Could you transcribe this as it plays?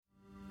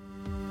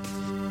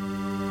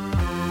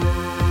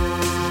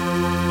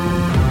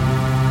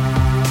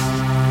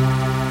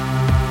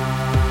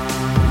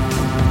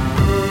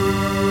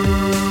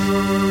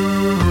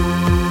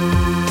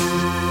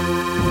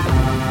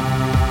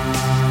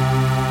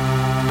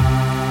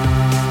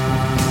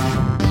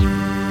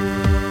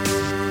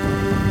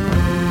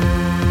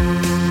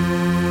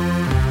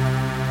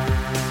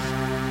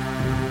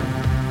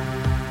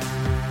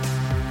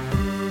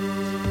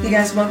Hey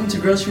guys, welcome to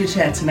Grocery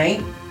Chat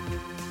tonight.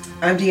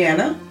 I'm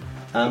Deanna.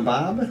 I'm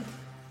Bob.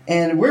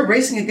 And we're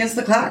racing against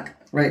the clock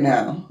right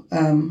now.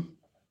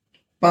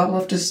 Bob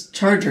left his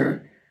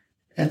charger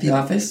at the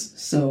office,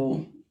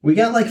 so... We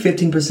got like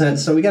 15%,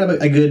 so we got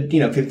a good,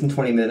 15,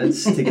 20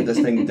 minutes to get this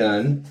thing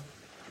done.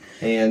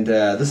 And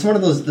this was one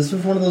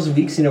of those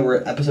weeks, we're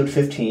at episode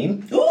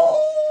 15.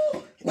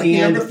 Ooh! Lucky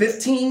number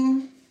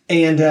 15.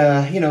 And,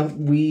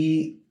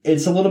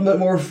 it's a little bit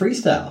more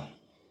freestyle.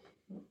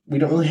 We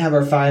don't really have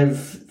our 5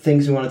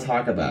 things we want to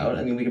talk about.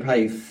 I mean, we could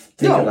probably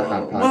think of a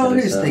hot pocket. Well,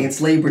 here's the thing.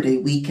 It's Labor Day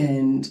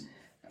weekend.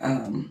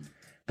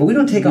 But we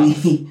don't take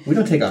off. We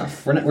don't take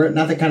off. We're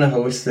not the kind of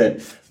hosts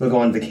that will go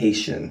on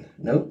vacation.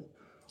 Nope.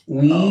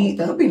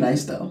 That would be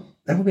nice, though.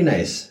 That would be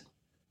nice.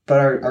 But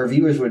our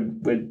viewers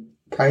would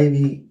probably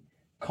be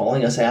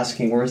calling us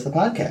asking, where's the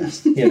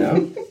podcast?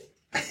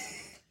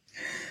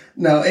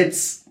 No,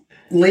 it's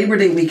Labor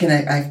Day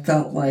weekend. I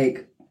felt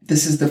like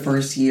this is the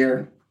first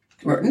year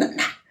where...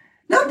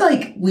 Not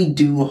like we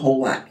do a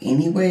whole lot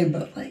anyway,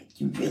 but like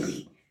you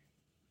really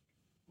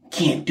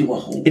can't do a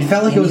whole lot. It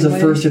felt like it was the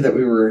first year that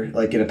we were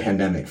like in a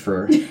pandemic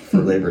for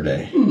Labor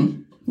Day.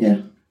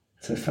 Yeah.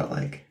 So it felt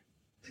like.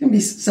 It's going to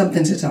be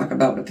something to talk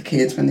about with the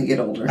kids when they get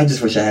older. I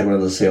just wish I had one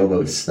of those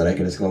sailboats that I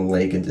could just go on the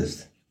lake and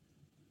just,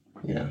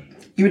 You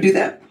would do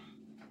that?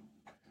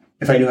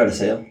 If I knew how to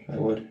sail, I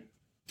would.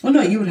 Well,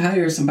 no, you would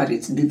hire somebody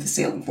to do the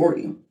sailing for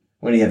you.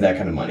 When you have that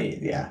kind of money,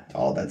 yeah.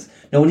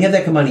 When you have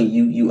that kind of money,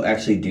 you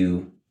actually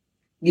do.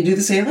 You do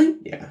the sailing?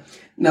 Yeah.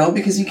 No,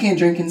 because you can't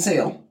drink and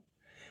sail.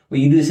 Well,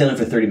 you do the sailing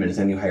for 30 minutes,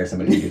 then you hire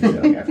somebody to do the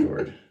sailing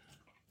afterward.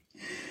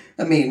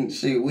 I mean,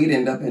 shoot, we'd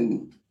end up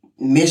in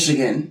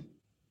Michigan.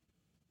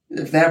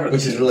 If that were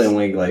Which is really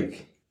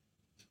only,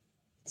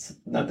 it's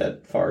not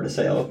that far to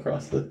sail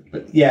across But,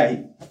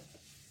 yeah.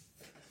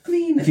 I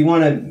mean... If you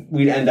want to,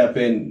 we'd end up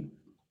in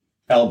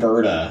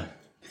Alberta.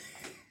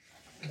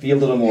 Be a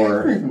little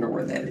more... I don't even know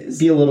where that is.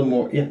 Be a little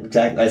more... Yeah,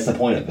 exactly. That's the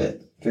point of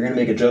it. If you're going to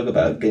make a joke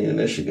about getting to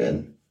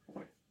Michigan...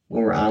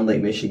 When we're on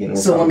Lake Michigan.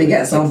 So let me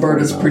guess,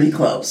 Alberta's pretty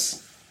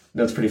close.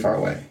 No, it's pretty far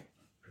away.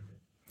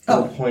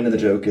 The point of the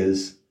joke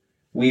is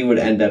we would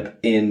end up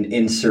in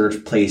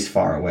insert place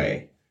far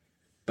away.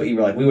 But you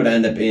were like, we would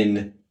end up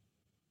in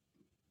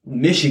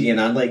Michigan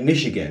on Lake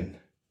Michigan.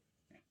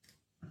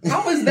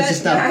 How is that?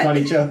 It's just not a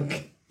funny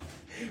joke.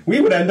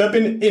 We would end up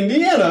in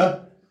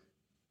Indiana.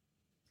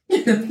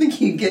 You don't think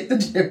you get the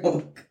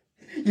joke.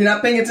 You're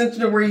not paying attention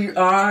to where you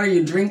are.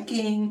 You're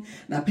drinking.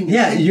 Not paying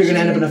attention. Yeah, you're going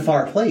to end up in a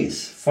far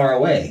place, far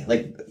away.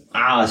 Like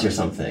Oz or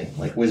something.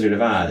 Like Wizard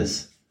of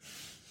Oz.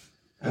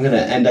 I'm going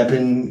to end up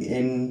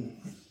in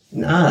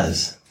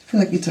Oz. I feel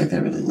like you took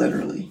that really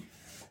literally.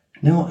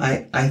 No,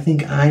 I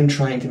think I'm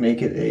trying to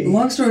make it a...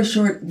 Long story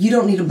short, you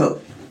don't need a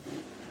boat.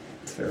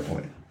 That's a fair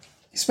point.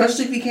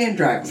 Especially if you can't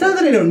drive. It's not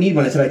that I don't need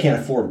one, it's that I can't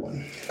afford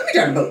one. Let me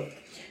drive a boat.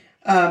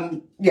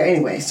 Yeah,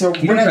 anyway, so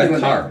you don't drive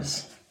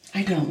cars.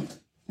 I don't.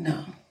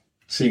 No.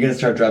 So you're going to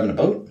start driving a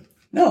boat?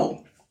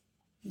 No.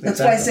 That's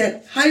why I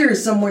said hire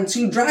someone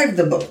to drive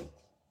the boat.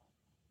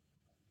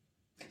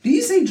 Do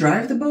you say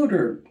drive the boat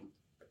or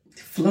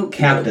float?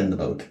 Captain the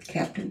boat.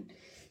 Captain.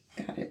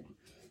 Got it.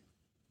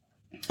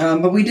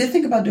 But we did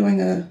think about doing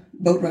a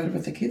boat ride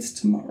with the kids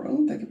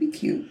tomorrow. That could be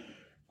cute.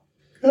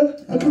 I like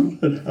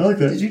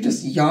that. Did you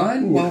just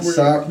yawn while we're...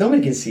 Sorry.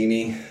 Nobody can see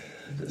me.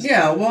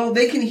 Yeah, well,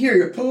 they can hear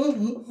you.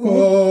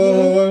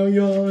 Oh,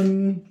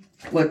 yawn.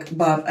 Look,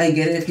 Bob, I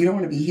get it. If you don't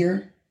want to be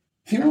here...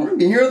 You don't want to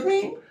be here with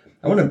me?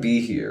 I want to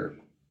be here.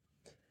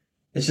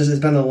 It's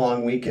been a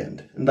long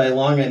weekend. And by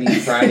long, I mean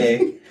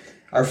Friday.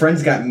 Our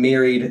friends got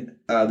married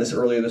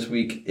earlier this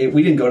week.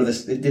 We didn't go to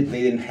this. They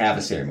didn't have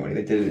a ceremony.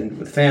 They did it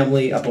with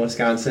family up in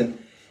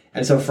Wisconsin.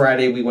 And so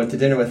Friday, we went to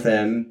dinner with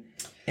them.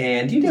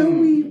 And,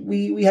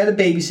 we had a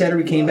babysitter.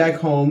 We came back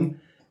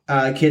home.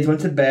 Kids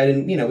went to bed.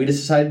 And, we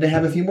just decided to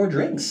have a few more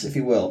drinks, if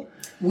you will.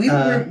 We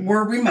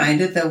were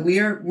reminded that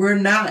we're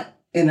not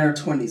in our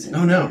 20s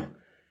anymore. Oh, no.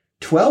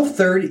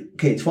 12:30.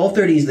 Okay,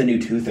 12:30 is the new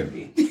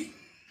 2:30.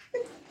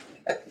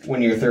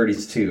 When you're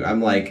 32,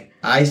 I'm like,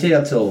 I stayed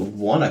up till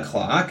 1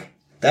 o'clock.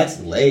 That's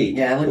late.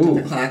 Yeah, I looked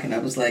at the clock and I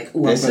was like,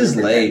 "Ooh, this is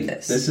late.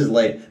 This is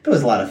late." But it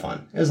was a lot of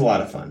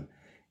fun.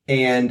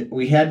 And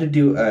we had to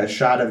do a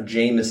shot of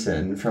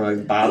Jameson from a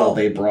bottle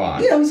they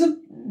brought. Yeah, it was a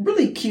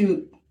really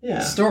cute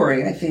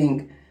story. I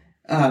think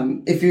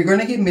if you're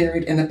going to get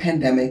married in a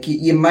pandemic,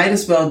 you might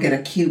as well get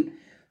a cute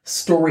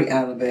story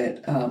out of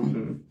it.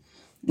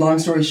 Long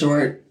story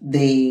short,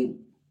 they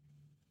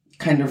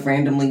kind of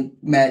randomly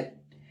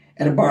met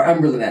at a bar.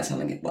 I'm really not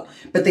telling it well.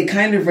 But they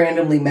kind of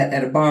randomly met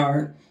at a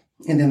bar,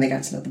 and then they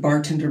got to know the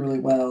bartender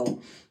really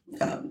well.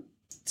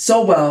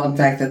 So well, in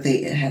fact, that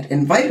they had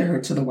invited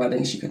her to the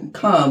wedding. She couldn't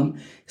come.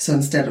 So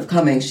instead of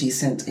coming, she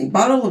sent a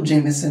bottle of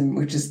Jameson,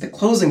 which is the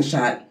closing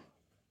shot,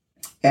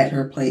 at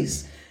her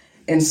place.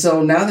 And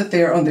so now that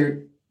they're on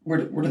their,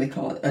 what do they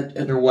call it?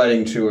 Their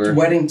wedding tour.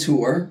 Wedding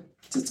tour.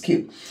 It's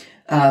cute.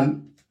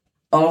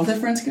 All of their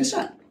friends get a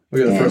shot.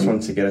 We were the first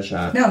ones to get a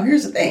shot. Now,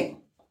 here's the thing.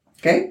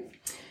 Okay?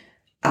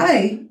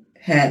 I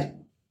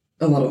had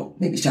a little,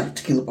 maybe shot of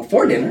tequila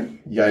before dinner.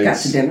 Yikes. Got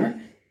to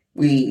dinner.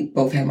 We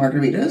both had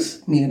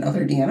margaritas, me and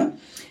other Deanna.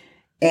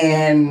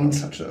 And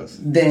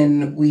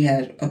then we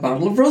had a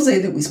bottle of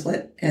rosé that we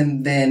split.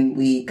 And then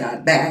we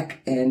got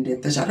back and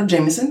did the shot of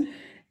Jameson.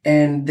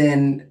 And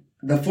then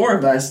the four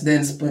of us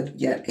then split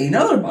yet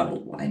another bottle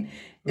of wine.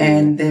 Mm.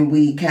 And then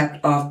we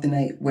capped off the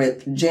night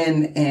with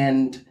gin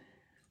and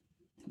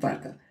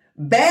vodka.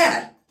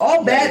 Bad.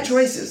 All bad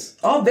choices.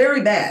 All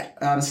very bad.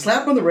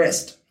 Slap on the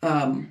wrist.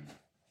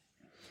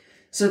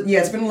 So, yeah,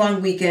 it's been a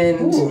long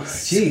weekend. Ooh,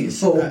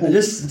 jeez.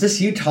 Just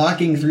you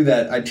talking through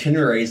that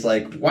itinerary is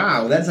like,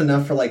 wow, that's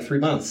enough for like 3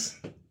 months.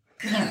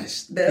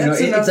 Gosh, that's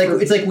enough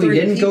it's like we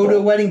didn't go to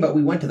a wedding, but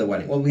we went to the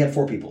wedding. Well, we had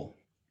 4 people.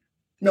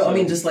 No, I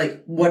mean, just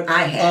like what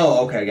I had.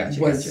 Oh, okay, gotcha.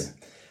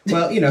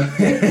 Well,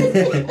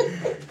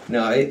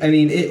 no, I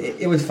mean,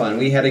 it was fun.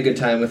 We had a good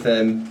time with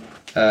them.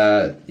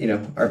 Some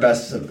of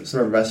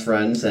our best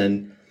friends,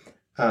 and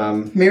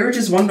marriage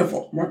is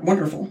wonderful.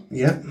 Wonderful.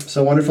 Yeah,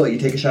 so wonderful that you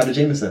take a shot of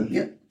Jameson.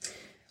 Yep.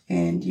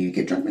 And you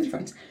get drunk with your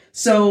friends.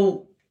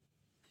 So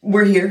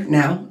we're here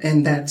now,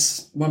 and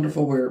that's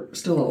wonderful. We're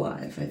still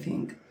alive, I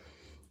think.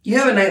 You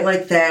have a night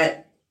like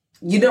that,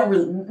 you don't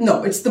really...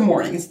 No, it's the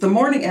morning. It's the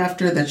morning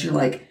after that you're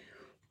like,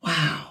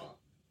 wow,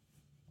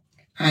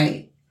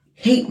 I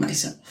hate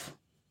myself.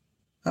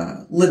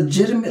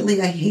 Legitimately,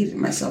 I hated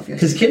myself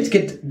yesterday. Because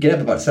kids get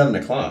up about 7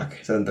 o'clock,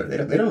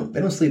 7:30. They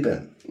don't sleep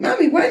in.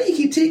 Mommy, why do you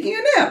keep taking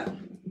a nap?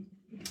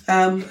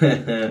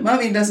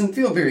 Mommy doesn't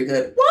feel very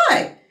good.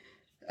 Why?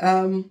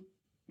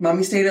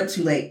 Mommy stayed up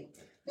too late.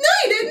 No,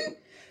 you didn't.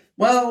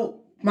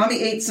 Well,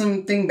 Mommy ate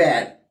something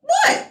bad.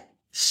 What?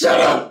 Shut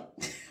up.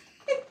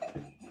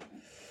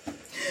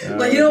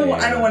 Like, I don't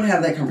want to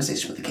have that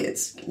conversation with the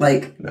kids.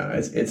 Like, no,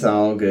 it's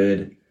all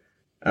good.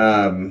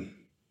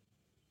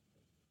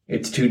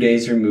 It's 2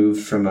 days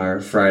removed from our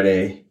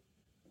Friday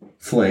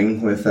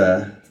fling with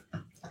other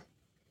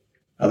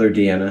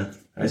Deanna.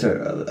 Oh,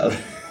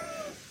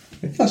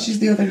 she's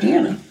the other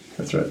Deanna.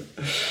 That's right.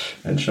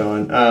 And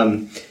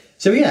Sean.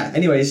 So yeah,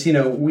 anyways,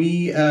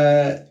 we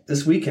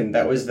this weekend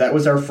that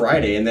was our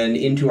Friday, and then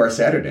into our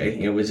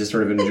Saturday, was just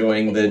sort of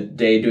enjoying the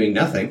day doing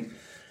nothing.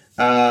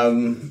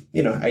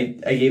 I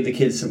gave the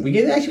kids some. We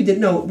didn't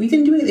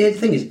do anything. The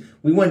thing is,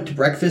 we went to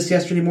breakfast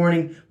yesterday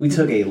morning. We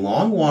took a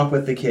long walk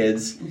with the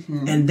kids,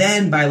 and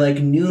then by like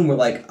noon, we're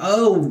like,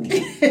 oh,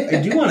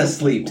 I do want to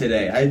sleep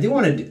today. I do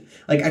want to do.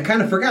 Like, I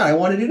kind of forgot I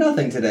want to do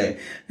nothing today.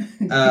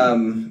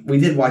 We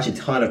did watch a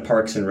ton of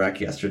Parks and Rec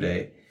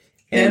yesterday.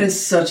 And that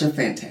is such a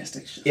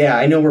fantastic show. Yeah,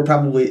 I know we're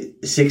probably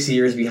 6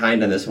 years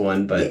behind on this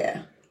one, but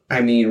yeah.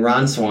 I mean,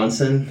 Ron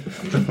Swanson,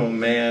 oh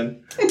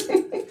man,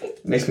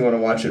 makes me want to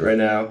watch it right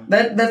now.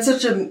 That's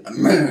such a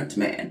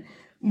man.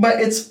 But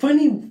it's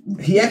funny.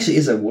 He actually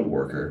is a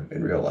woodworker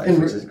in real life,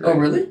 which is great. Oh,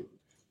 really?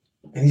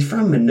 And he's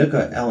from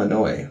Minooka,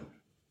 Illinois.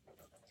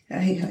 I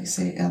hate how you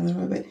say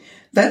Illinois, but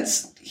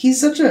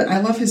I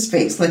love his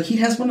face. Like, he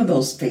has one of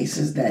those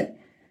faces that,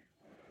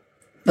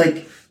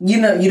 like, you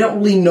don't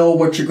really know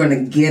what you're going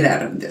to get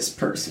out of this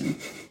person.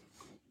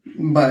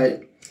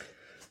 But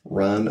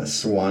Ron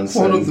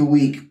Swanson. Quote of the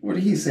week. What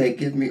did he say?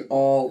 Give me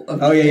all of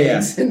the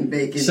eggs and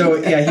bacon. So,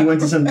 yeah, he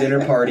went to some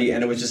dinner party,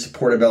 and it was just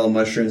portobello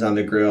mushrooms on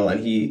the grill,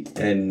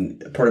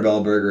 and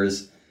portobello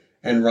burgers.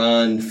 And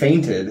Ron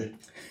fainted.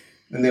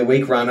 And they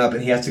wake Ron up,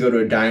 and he has to go to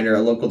a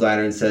local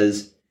diner, and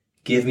says,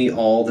 give me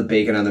all the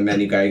bacon on the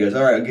menu. Guy goes,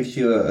 all right, I'll give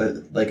you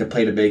a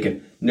plate of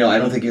bacon. No, I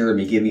don't think you heard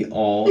me. Give me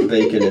all the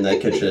bacon in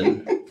that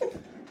kitchen.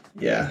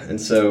 Yeah, and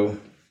so,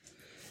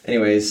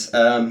 anyways,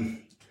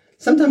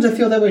 sometimes I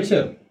feel that way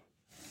too.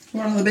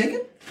 Want all the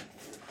bacon?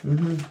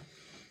 Mm-hmm.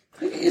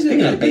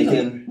 Speaking of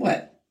bacon,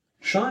 what?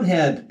 Sean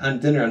had on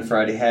dinner on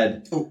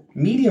Friday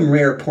medium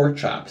rare pork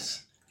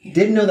chops. Yeah.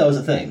 Didn't know that was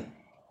a thing.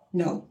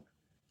 No.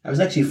 I was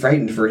actually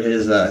frightened for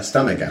his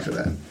stomach after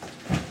that.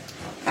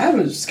 I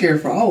was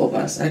scared for all of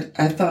us.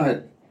 I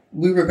thought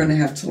we were going to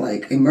have to,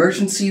 like,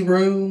 emergency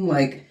room.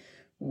 Like,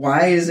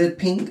 why is it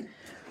pink?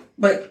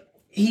 But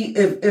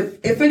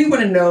if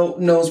anyone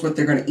knows what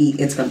they're going to eat,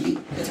 it's going to be.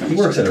 He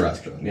works at a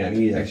restaurant. Yeah,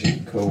 he's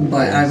actually cool.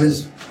 But I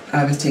was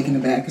taken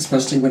aback,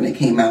 especially when it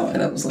came out,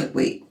 and I was like,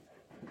 wait,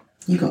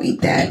 you going to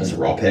eat that? That's a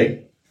raw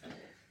pig?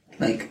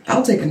 Like,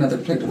 I'll take another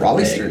plate of raw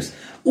oysters. Pig.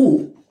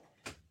 Ooh,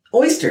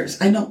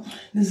 oysters. I know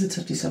this is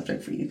a touchy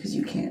subject for you because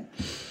you can't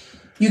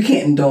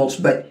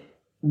indulge, but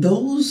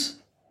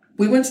those,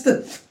 we went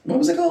to what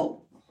was it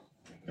called?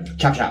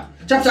 Chop Shop.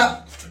 Chop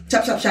Shop.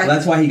 Chop Shop Shack. Well,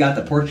 that's why he got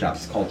the pork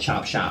chops. It's called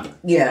Chop Shop.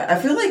 Yeah, I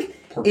feel like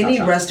any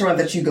restaurant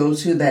that you go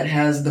to that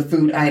has the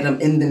food item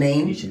in the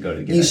name, you should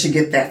go to should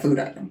get that food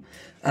item.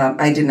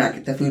 I did not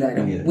get the food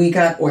item. We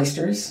got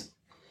oysters.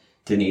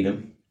 Didn't eat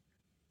them.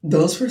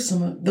 Those were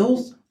some of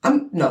those.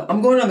 I'm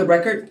going on the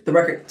record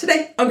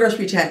today on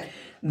Grocery Chat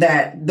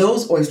that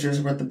those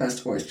oysters were the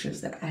best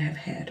oysters that I have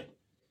had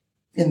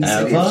in the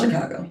city of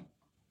Chicago.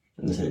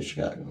 In the city of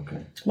Chicago,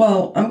 okay.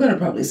 Well, I'm going to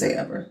probably say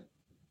ever.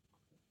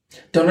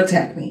 Don't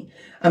attack me.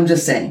 I'm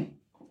just saying.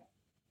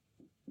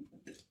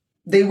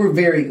 They were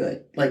very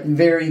good. Like,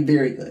 very,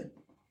 very good.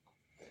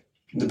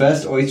 The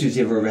best oysters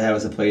you've ever had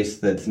was a place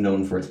that's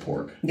known for its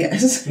pork.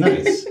 Yes.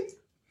 Nice.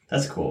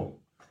 That's cool.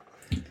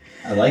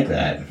 I like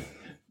that.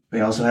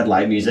 We also had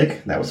live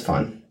music. That was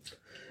fun.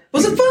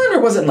 Was it fun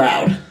or was it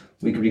loud?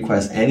 We could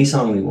request any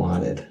song we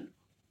wanted.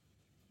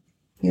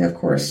 Yeah, of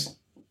course.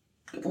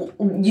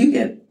 You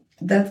get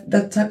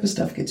that type of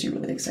stuff gets you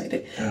really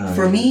excited.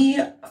 For me,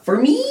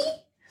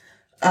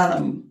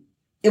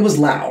 it was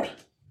loud.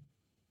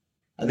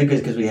 I think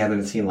it's because we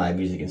haven't seen live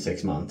music in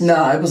 6 months.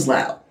 No, it was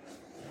loud.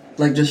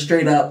 Like just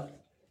straight up,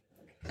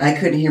 I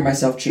couldn't hear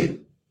myself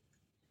chew.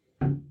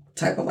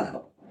 Type of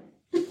loud.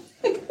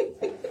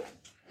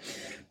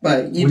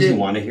 But Would you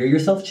want to hear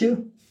yourself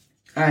chew?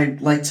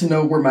 I'd like to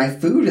know where my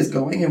food is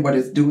going and what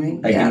it's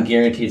doing. I can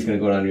guarantee it's going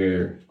to go down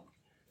your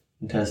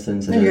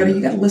intestines. And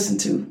you got to listen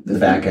to the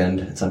back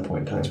end at some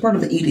point in time. It's part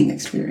of the eating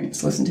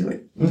experience. Listen to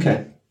it.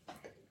 Okay.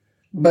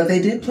 But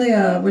they did play,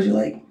 what'd you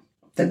like?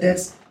 The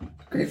Dead's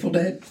Grateful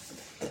Dead.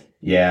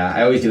 Yeah,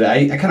 I always do that.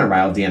 I kind of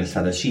riled Deanna's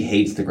feathers. She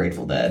hates the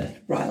Grateful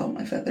Dead. Rile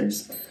my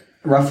feathers.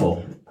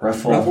 Ruffle,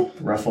 Ruffle,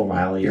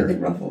 Riley, or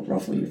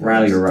ruffle your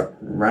Riley,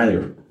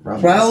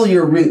 ruffles. Rile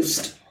your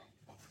roost.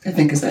 I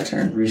think is that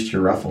term. Roost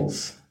your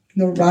ruffles.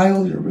 No,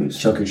 rile your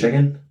roost. Choke your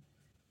chicken.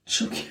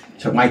 Choke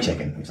my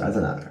chicken. That's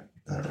not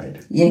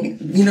right. Yank.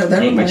 You know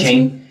that. Yank my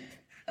chain.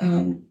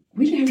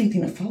 We didn't have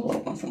anything to follow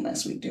up on from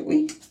last week, did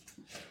we?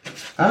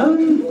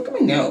 Look at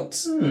my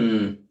notes.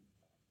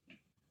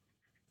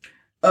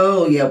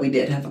 Oh yeah, we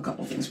did have a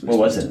couple things. What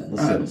was it?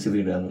 Let's see if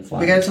we can do it on the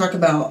fly. We got to talk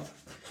about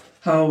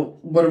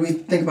what do we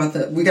think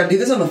about we got to do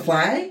this on the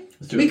fly?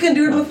 We couldn't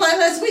do it on the fly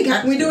last week.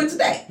 How can we do it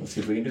today? Let's see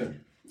if we can do it.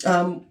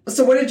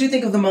 So what did you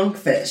think of the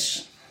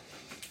monkfish?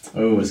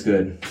 Oh, it was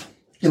good.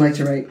 You liked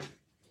it, right?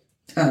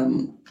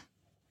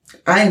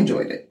 I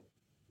enjoyed it.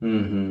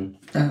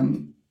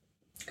 Mm-hmm.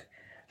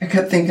 I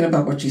kept thinking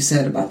about what you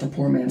said about the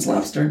poor man's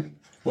lobster.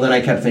 Well, then I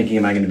kept thinking,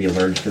 am I going to be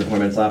allergic to the poor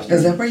man's lobster?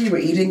 Is that where you were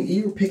eating?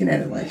 You were picking at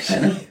it like,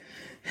 kind of,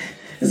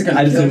 is it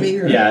going to kill me?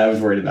 Or? Yeah, I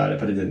was worried about it,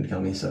 but it didn't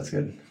kill me, so that's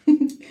good.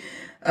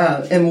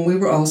 And we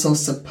were also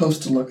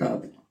supposed to look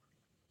up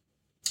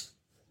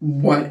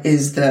what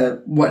does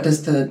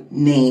the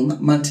name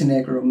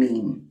Montenegro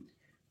mean?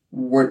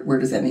 Where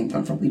does that name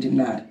come from? We did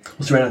not.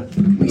 Well, so right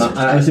now,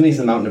 I'm assuming it's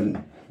the mountain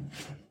of...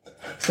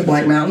 The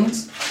Black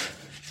Mountains?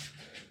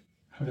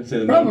 I would say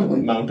the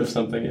Probably. mount of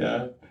something,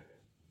 yeah.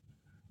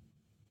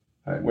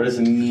 All right, what does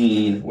it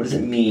mean? What does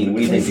it mean? What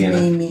do you think, Deanna? What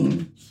does it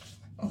mean?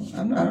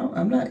 Oh,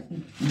 I'm not.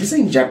 This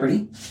ain't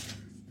Jeopardy.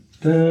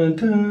 Dun,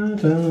 dun,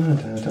 dun,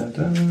 dun, dun,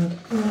 dun,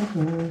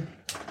 dun.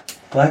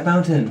 Black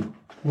Mountain.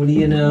 What do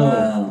you know?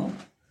 Wow.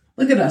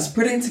 Look at us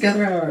putting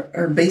together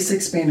our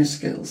basic Spanish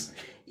skills.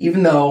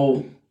 Even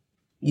though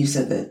you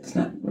said that it's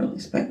not really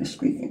Spanish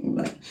speaking,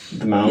 but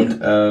the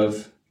Mount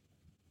of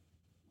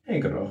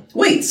Negro.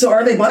 Wait, so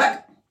are they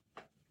black?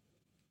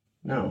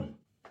 No.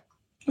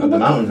 Well, the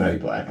mountains might be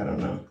black. I don't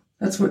know.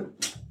 That's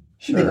what.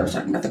 Sure. I think I was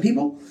talking about the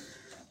people.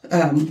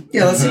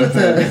 Yeah, let's see what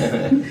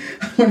I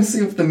want to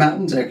see if the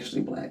mountains are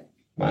actually black.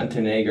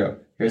 Montenegro.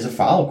 Here's a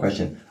follow-up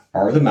question.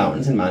 Are the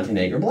mountains in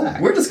Montenegro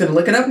black? We're just going to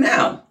look it up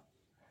now.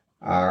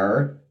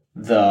 Are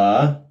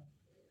the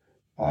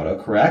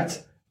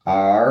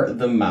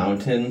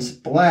mountains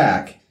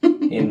black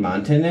in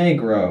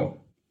Montenegro?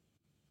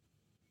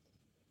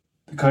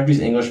 The country's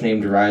English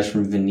name derives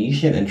from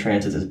Venetian and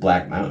translates as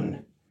Black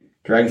Mountain,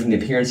 deriving from the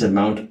appearance of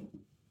Mount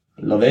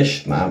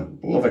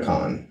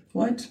Lovicon.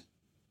 What?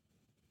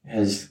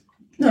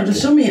 No,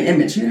 just show me an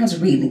image. You don't have to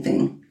read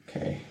anything.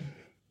 Okay.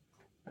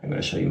 I'm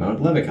going to show you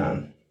Mount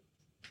Lovicon.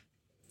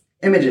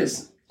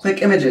 Images.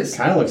 Click images.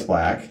 Kind of looks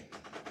black.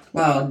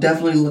 Wow,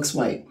 definitely looks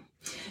white.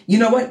 You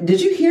know what?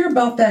 Did you hear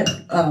about that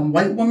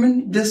white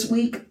woman this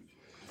week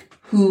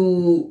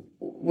who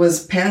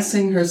was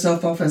passing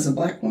herself off as a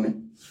black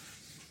woman?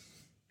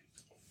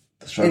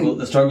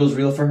 The struggle's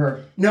real for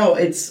her? No,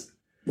 it's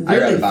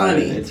really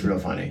funny. It's real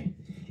funny.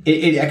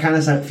 It kind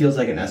of feels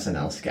like an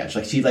SNL sketch.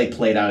 Like she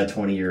played out a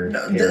 20-year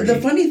parody. The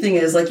funny thing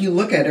is, you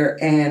look at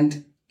her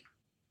and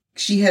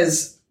she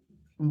has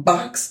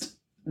boxed,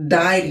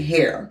 dyed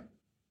hair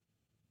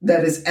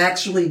that is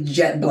actually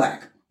jet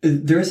black.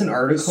 There is an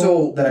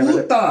article that I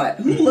read.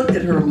 Who looked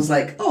at her and was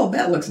like, "Oh,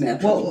 that looks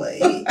natural."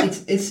 Well,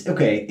 it's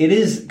okay. It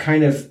is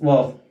kind of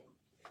the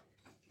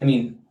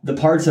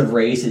parts of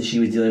race that she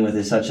was dealing with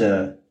is such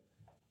a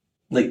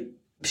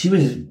she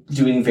was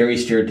doing very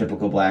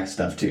stereotypical black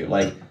stuff too.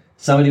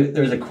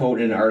 There was a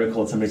quote in an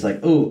article. Somebody's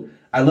like, "Oh,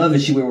 I love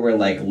that she would wear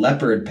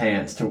leopard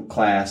pants to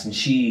class," and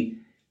she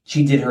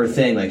did her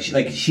thing.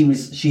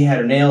 She had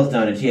her nails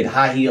done and she had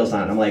high heels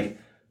on. I'm like,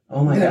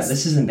 oh my god,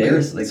 this is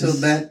embarrassing. This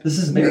is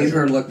embarrassing. Made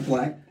her look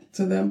black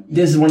to them.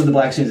 This is one of the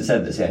black students that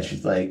said this. Yeah,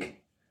 she's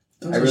like,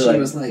 she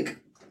was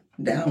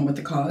down with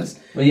the cause.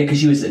 Well, yeah, because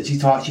she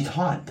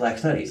taught black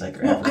studies.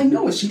 I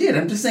know what she did.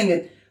 I'm just saying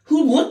it.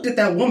 Who looked at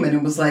that woman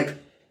and was like,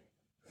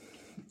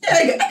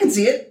 yeah, I can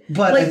see it.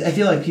 But I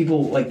feel like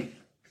people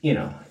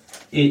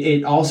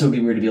it also would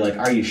be weird to be like,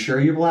 are you sure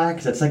you're black?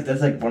 Because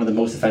that's one of the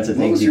most offensive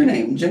things you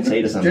can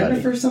say to somebody.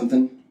 Jennifer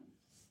something?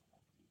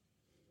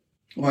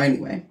 Well,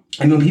 anyway.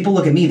 I mean, when people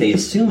look at me, they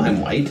assume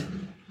I'm white,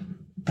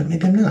 but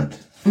maybe I'm not.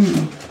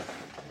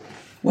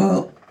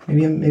 Well,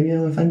 maybe I'm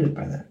offended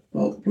by that.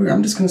 Well,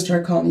 I'm just going to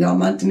start calling y'all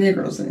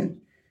Montenegros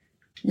then.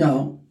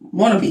 Y'all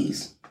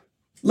wannabes.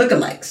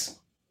 Lookalikes.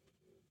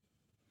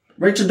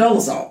 Rachel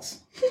Dolezals.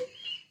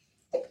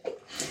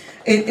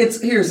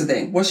 Here's the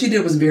thing. What she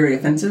did was very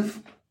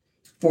offensive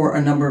for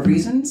a number of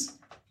reasons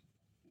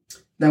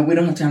that we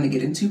don't have time to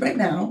get into right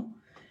now.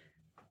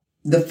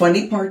 The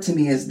funny part to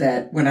me is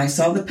that when I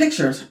saw the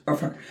pictures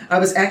of her, I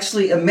was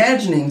actually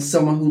imagining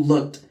someone who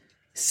looked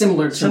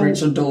similar to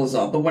Rachel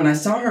Dolezal. But when I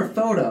saw her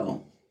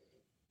photo,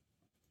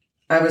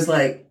 I was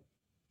like,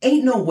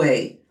 ain't no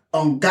way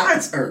on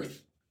God's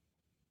earth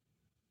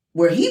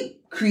where he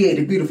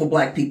created beautiful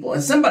black people.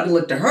 And somebody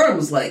looked at her and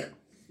was like,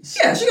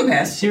 yeah, she can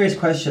pass. Serious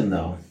question,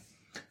 though.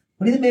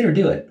 What do you think made her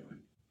do it?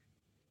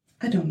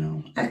 I don't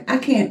know. I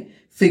can't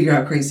figure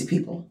out crazy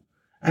people.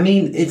 I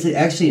mean, it's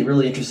actually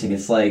really interesting.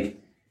 It's like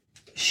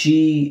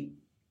she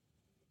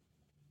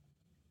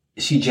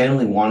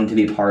genuinely wanted to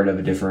be part of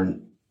a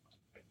different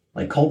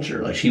like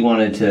culture. Like she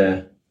wanted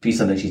to be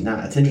something she's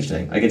not. It's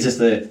interesting. Like it's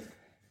just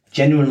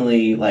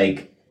genuinely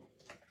like,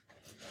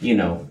 you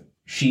know,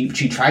 she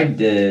tried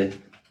to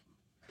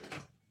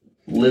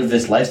live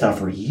this lifestyle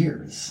for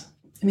years.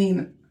 I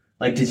mean,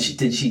 like did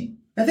she?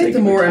 I think like,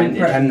 the more in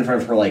front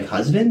of her like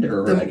husband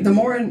or the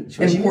more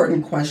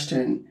important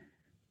question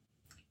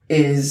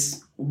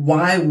is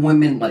why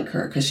women like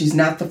her, because she's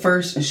not the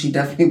first and she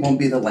definitely won't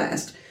be the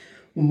last.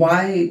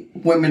 Why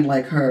women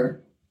like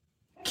her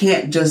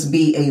can't just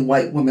be a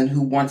white woman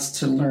who wants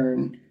to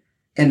learn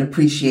and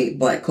appreciate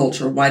black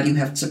culture. Why do you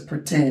have to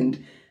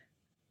pretend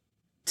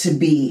to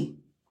be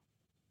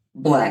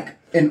black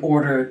in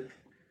order?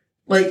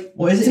 Like,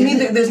 to me,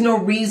 there's no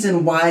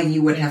reason why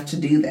you would have to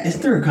do that.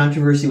 Isn't there a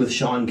controversy with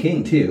Sean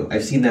King, too?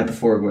 I've seen that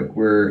before,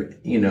 where,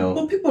 you know...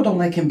 Well, people don't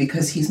like him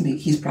because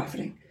he's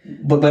profiting.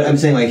 But I'm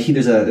saying, like,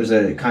 there's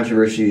a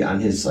controversy on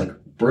his, like,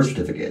 birth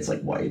certificate. It's,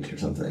 like, white or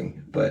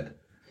something. But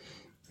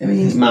I mean,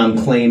 his mom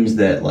claims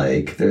that,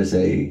 like, there's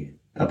a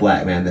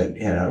black man that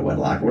had out of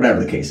wedlock, or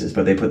whatever the case is.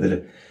 But they put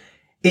that...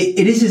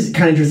 It is just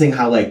kind of interesting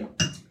how, like,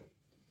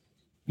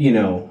 you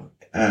know...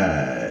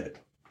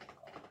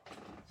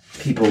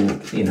 people,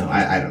 you know,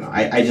 I don't know.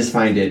 I just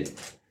find it,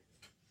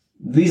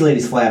 these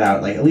ladies flat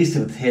out, like, at least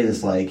with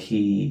his, like,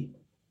 he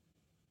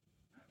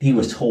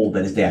was told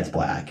that his dad's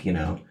black, you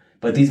know.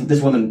 But this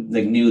woman,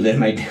 like, knew that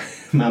my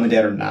mom and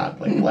dad are not,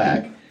 like,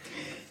 black.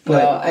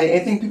 But I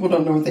think people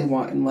don't know what they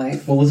want in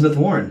life. Well, Elizabeth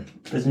Warren,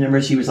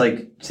 remember she was,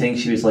 like, saying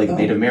she was, like,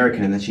 Native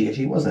American, and that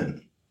she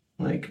wasn't.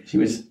 Like, she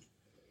was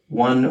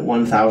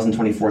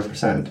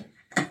 1,024%.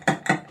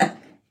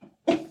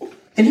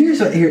 And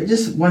here,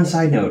 just one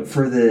side note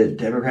for the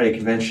Democratic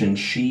Convention.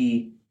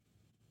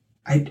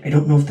 I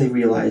don't know if they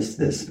realized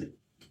this,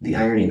 the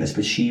irony of this,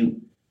 but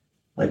she,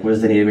 like, what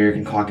is the Native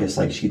American caucus?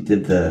 Like, she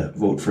did the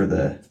vote for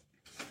the.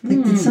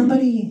 Like, did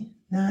somebody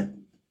not?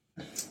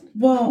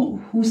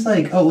 Well, who's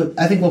like? Oh,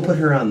 I think we'll put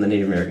her on the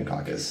Native American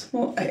caucus.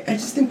 Well, I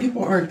just think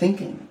people aren't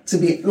thinking to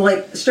be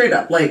like straight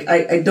up. Like,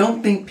 I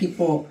don't think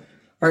people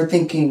are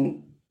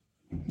thinking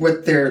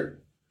with their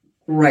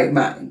right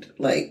mind.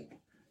 Like.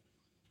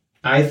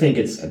 I think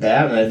it's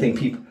that, and I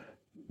think,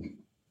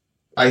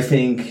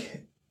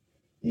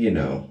 you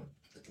know,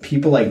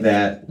 people like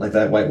that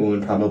white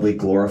woman probably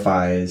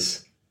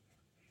glorifies,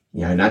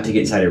 you know, not to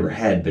get inside of her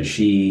head, but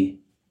she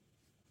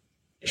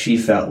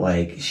felt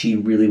like she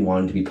really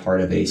wanted to be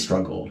part of a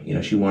struggle. You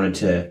know, she wanted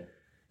to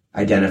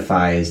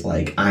identify as,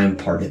 like, I'm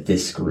part of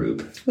this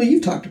group. Well,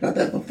 you've talked about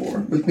that before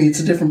with me. It's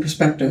a different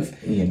perspective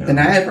than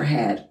I ever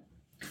had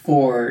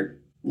for,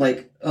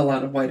 like, a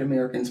lot of white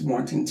Americans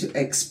wanting to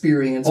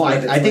experience. Well,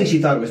 I think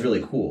she thought it was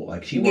really cool.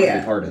 Like, she wanted to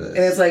be part of this.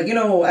 And it's like, you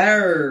know,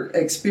 our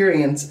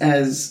experience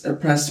as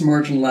oppressed,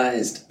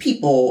 marginalized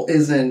people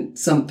isn't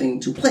something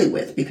to play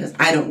with because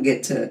I don't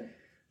get to,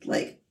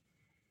 like,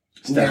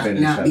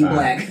 not be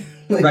black.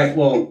 Like, right.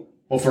 Well,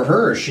 for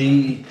her,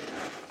 she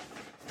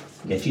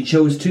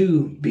chose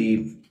to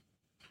be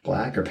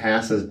black or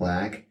pass as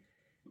black.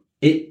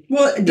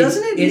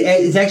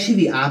 It's actually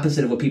the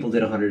opposite of what people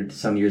did 100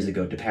 some years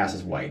ago to pass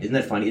as white. Isn't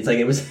that funny? It's like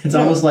it's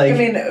almost like, I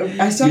mean,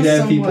 I saw you'd have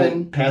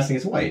someone people passing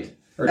as white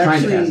or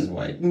trying to pass as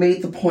white.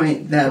 Made the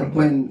point that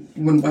when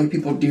white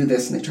people do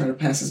this and they try to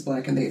pass as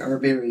black and they are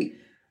very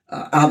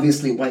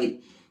obviously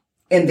white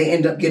and they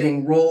end up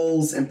getting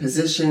roles and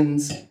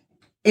positions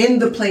in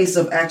the place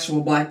of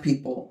actual black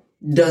people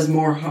does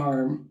more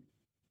harm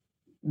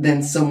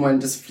than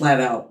someone just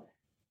flat out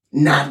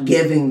not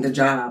giving the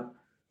job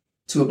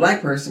to a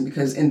black person,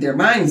 because in their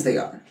minds they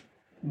are.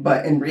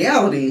 But in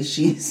reality,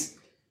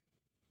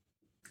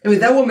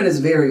 that woman is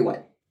very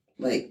white.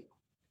 Like,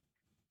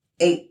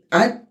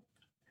 I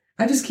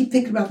just keep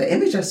thinking about the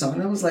image I saw,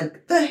 and I was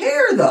like, the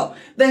hair, though.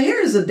 The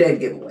hair is a dead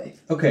giveaway.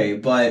 Okay,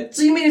 but...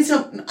 So you mean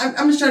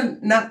I'm just trying,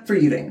 not for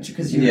you to answer,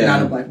 because you're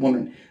not a black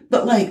woman.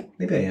 But, like...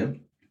 Maybe I am.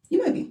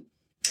 You might be.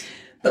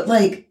 But,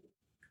 like,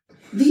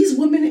 these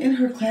women in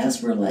her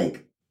class were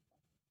like,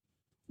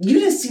 you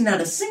didn't see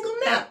not a single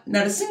nap,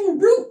 not a single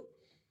root.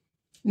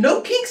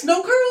 No kinks,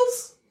 no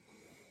curls.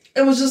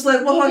 It was just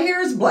like, well, her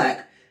hair is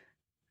black.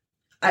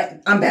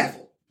 I'm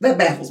baffled. That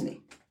baffles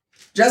me.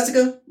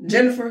 Jessica,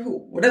 Jennifer,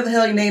 whatever the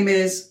hell your name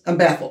is, I'm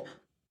baffled.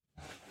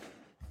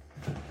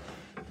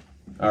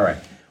 All right.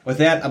 With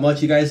that, I'm going to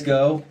let you guys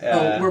go.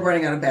 We're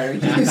running out of battery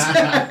juice.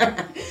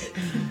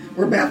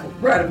 We're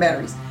baffled. We're out of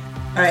batteries.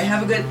 All right,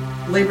 have a good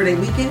Labor Day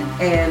weekend,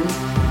 and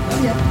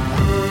love ya.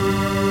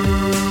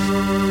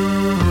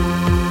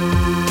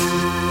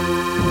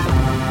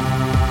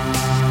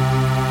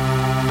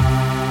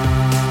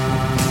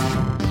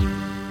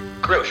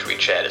 Grocery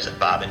Chat is a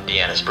Bob and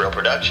Deanna Spurl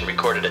production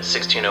recorded at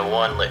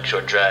 1601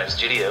 Lakeshore Drive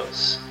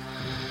Studios.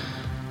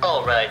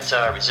 All rights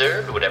are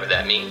reserved, whatever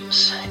that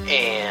means,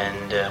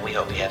 and we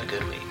hope you have a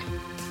good week.